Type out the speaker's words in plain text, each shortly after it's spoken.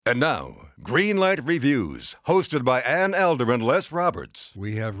And now, Greenlight Reviews, hosted by Ann Elder and Les Roberts.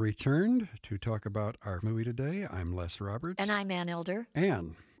 We have returned to talk about our movie today. I'm Les Roberts. And I'm Ann Elder.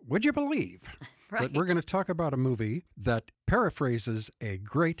 Ann, would you believe that we're going to talk about a movie that paraphrases a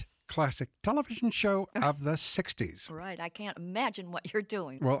great classic television show of the 60s? Right. I can't imagine what you're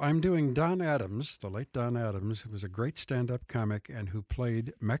doing. Well, I'm doing Don Adams, the late Don Adams, who was a great stand-up comic and who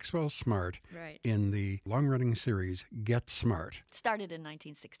played Maxwell Smart in the long-running series Get Smart. It started in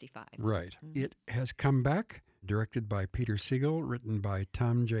 1965. Right. It has come back, directed by Peter Siegel, written by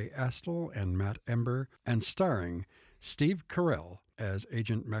Tom J. Astle and Matt Ember, and starring Steve Carell as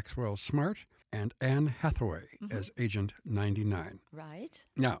Agent Maxwell Smart and Anne Hathaway as Agent 99. Right.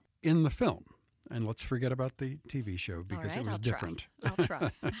 Now, in the film, and let's forget about the TV show because it was different. I'll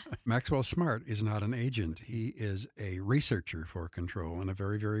try. Maxwell Smart is not an agent. He is a researcher for Control and a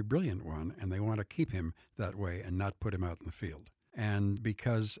very, very brilliant one, and they want to keep him that way and not put him out in the field. And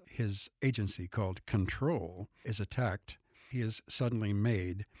because his agency called Control is attacked, he is suddenly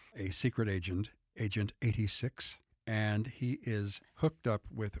made a secret agent, Agent 86, and he is hooked up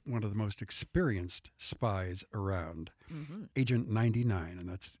with one of the most experienced spies around, Agent 99, and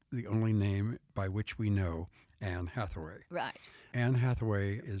that's the only name by which we know Anne Hathaway. Right. Anne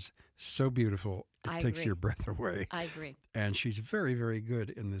Hathaway is so beautiful, it takes your breath away. I agree. And she's very, very good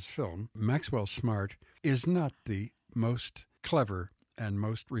in this film. Maxwell Smart is not the most clever and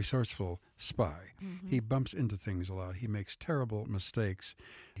most resourceful spy. He bumps into things a lot. He makes terrible mistakes.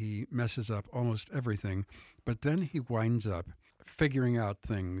 He messes up almost everything. But then he winds up figuring out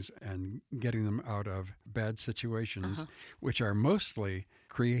things and getting them out of bad situations, which are mostly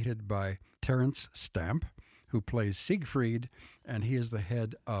created by Terrence Stamp, who plays Siegfried, and he is the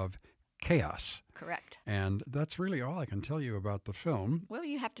head of Chaos. Correct. And that's really all I can tell you about the film. Well,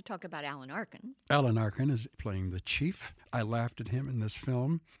 you have to talk about Alan Arkin. Alan Arkin is playing the chief. I laughed at him in this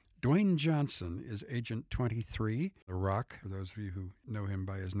film. Dwayne Johnson is Agent 23, The Rock, for those of you who know him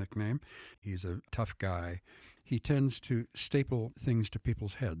by his nickname. He's a tough guy. He tends to staple things to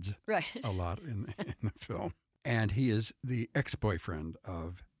people's heads a lot in the film. And he is the ex-boyfriend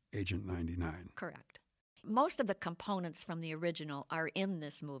of Agent 99. Correct. Most of the components from the original are in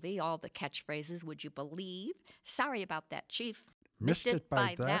this movie. All the catchphrases, would you believe? Sorry about that, Chief. Missed it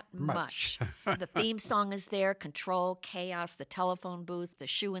by that much. The theme song is there, Control, Chaos, the telephone booth, the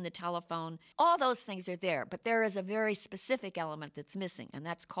shoe in the telephone. All those things are there, but there is a very specific element that's missing, and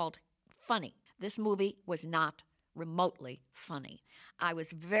that's called funny. This movie was not remotely funny. I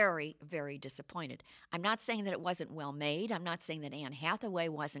was very, very disappointed. I'm not saying that it wasn't well made. I'm not saying that Anne Hathaway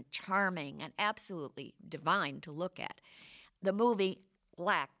wasn't charming and absolutely divine to look at. The movie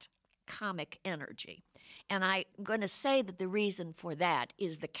lacked comic energy. And I'm going to say that the reason for that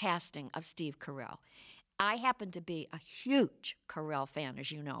is the casting of Steve Carell. I happen to be a huge Carell fan,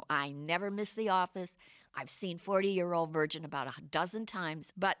 as you know. I never miss The Office. I've seen 40-Year-Old Virgin about a dozen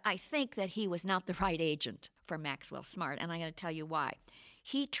times, but I think that he was not the right agent for Maxwell Smart, and I'm going to tell you why.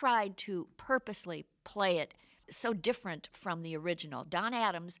 He tried to purposely play it so different from the original. Don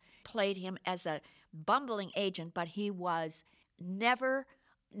Adams played him as a bumbling agent, but he was never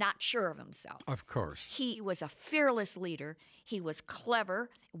not sure of himself. Of course. He was a fearless leader. He was clever,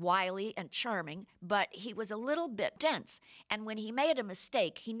 wily, and charming, but he was a little bit dense. And when he made a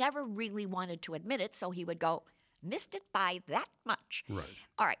mistake, he never really wanted to admit it, so he would go, missed it by that much. Right.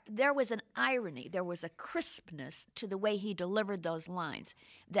 All right, there was an irony, there was a crispness to the way he delivered those lines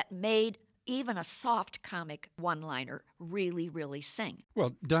that made even a soft comic one-liner really, really sing.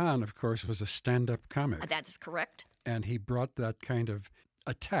 Well, Don, of course, was a stand-up comic. That is correct. And he brought that kind of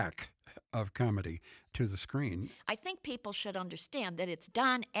attack of comedy to the screen. I think people should understand that it's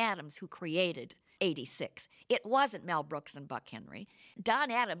Don Adams who created 86. It wasn't Mel Brooks and Buck Henry. Don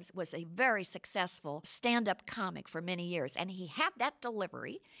Adams was a very successful stand-up comic for many years, and he had that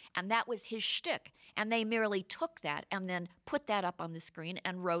delivery, and that was his shtick. And they merely took that and then put that up on the screen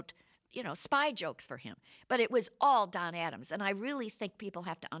and wrote spy jokes for him. But it was all Don Adams, and I really think people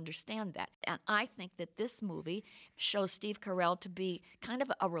have to understand that. And I think that this movie shows Steve Carell to be kind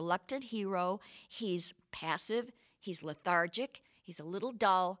of a reluctant hero. He's passive, he's lethargic, he's a little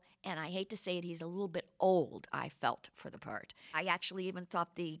dull, and I hate to say it, he's a little bit old, I felt, for the part. I actually even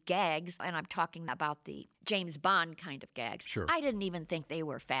thought the gags, and I'm talking about the James Bond kind of gags, Sure. I didn't even think they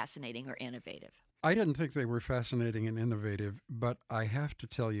were fascinating or innovative. I didn't think they were fascinating and innovative, but I have to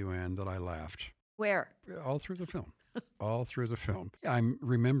tell you, Anne, that I laughed. Where? All through the film. All through the film. I'm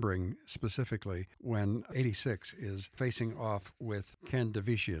remembering specifically when 86 is facing off with Ken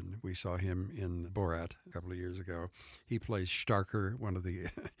Davician. We saw him in Borat a couple of years ago. He plays Starker, one of the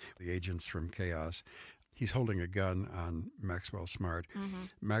the agents from Chaos. he's holding a gun on Maxwell Smart.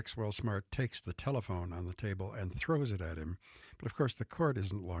 Maxwell Smart takes the telephone on the table and throws it at him. But, of course, the cord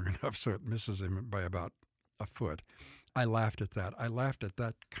isn't long enough, so it misses him by about a foot. I laughed at that. I laughed at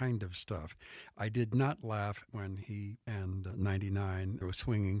that kind of stuff. I did not laugh when he and 99 was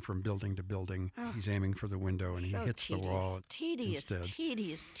swinging from building to building. He's aiming for the window and he hits the wall instead.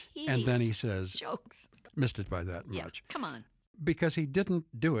 Tedious. And then he says, jokes. Missed it by that Yeah, much. come on. Because he didn't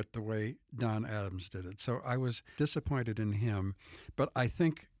do it the way Don Adams did it. So I was disappointed in him. But I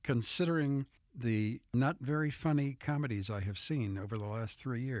think considering the not very funny comedies I have seen over the last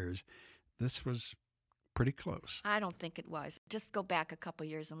 3 years, this was pretty close. I don't think it was. Just go back a couple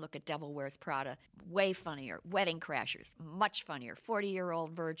years and look at Devil Wears Prada. Way funnier. Wedding Crashers. Much funnier.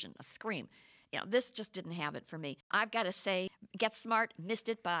 40-Year-Old Virgin. A Scream. This just didn't have it for me. I've got to say, Get Smart missed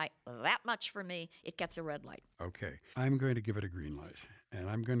it by that much for me. It gets a red light. Okay. I'm going to give it a green light. And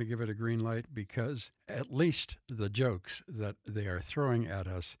I'm going to give it a green light because at least the jokes that they are throwing at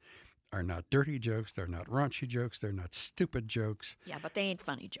us are not dirty jokes, they're not raunchy jokes, they're not stupid jokes. Yeah, but they ain't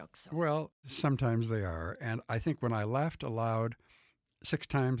funny jokes. So. Well, sometimes they are. And I think when I laughed aloud 6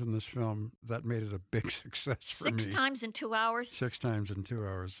 times in this film, that made it a big success for me. 6 times in 2 hours? 6 times in 2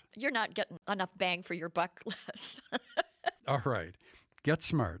 hours. You're not getting enough bang for your buck, Les. All right. Get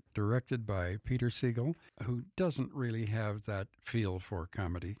Smart, directed by Peter Siegel, who doesn't really have that feel for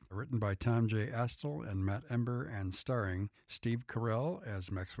comedy. Written by Tom J. Astle and Matt Ember, and starring Steve Carell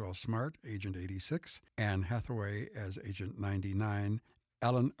as Maxwell Smart, Agent 86, Anne Hathaway as Agent 99,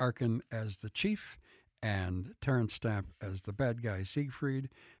 Alan Arkin as the Chief, and Terrence Stamp as the bad guy Siegfried.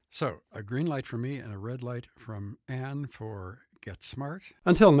 So, a green light for me and a red light from Anne for Get Smart.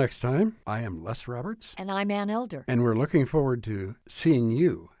 Until next time, I am Les Roberts. And I'm Ann Elder. And we're looking forward to seeing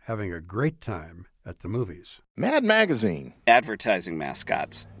you having a great time at the movies. Mad Magazine. Advertising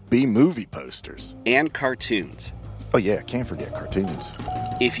mascots. B-movie posters. And cartoons. Oh yeah, can't forget cartoons.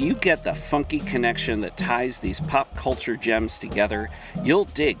 If you get the funky connection that ties these pop culture gems together, you'll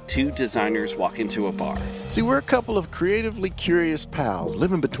dig Two Designers Walk Into a Bar. See, we're a couple of creatively curious pals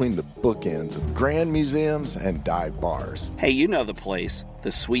living between the bookends of grand museums and dive bars. Hey, you know the place,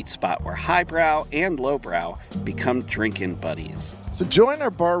 the sweet spot where highbrow and lowbrow become drinking buddies. So join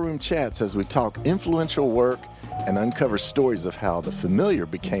our barroom chats as we talk influential work and uncover stories of how the familiar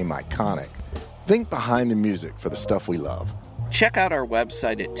became iconic. Think behind the music for the stuff we love. Check out our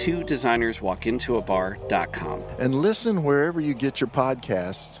website at twodesignerswalkintoabar.com. And listen wherever you get your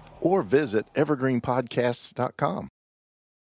podcasts or visit evergreenpodcasts.com.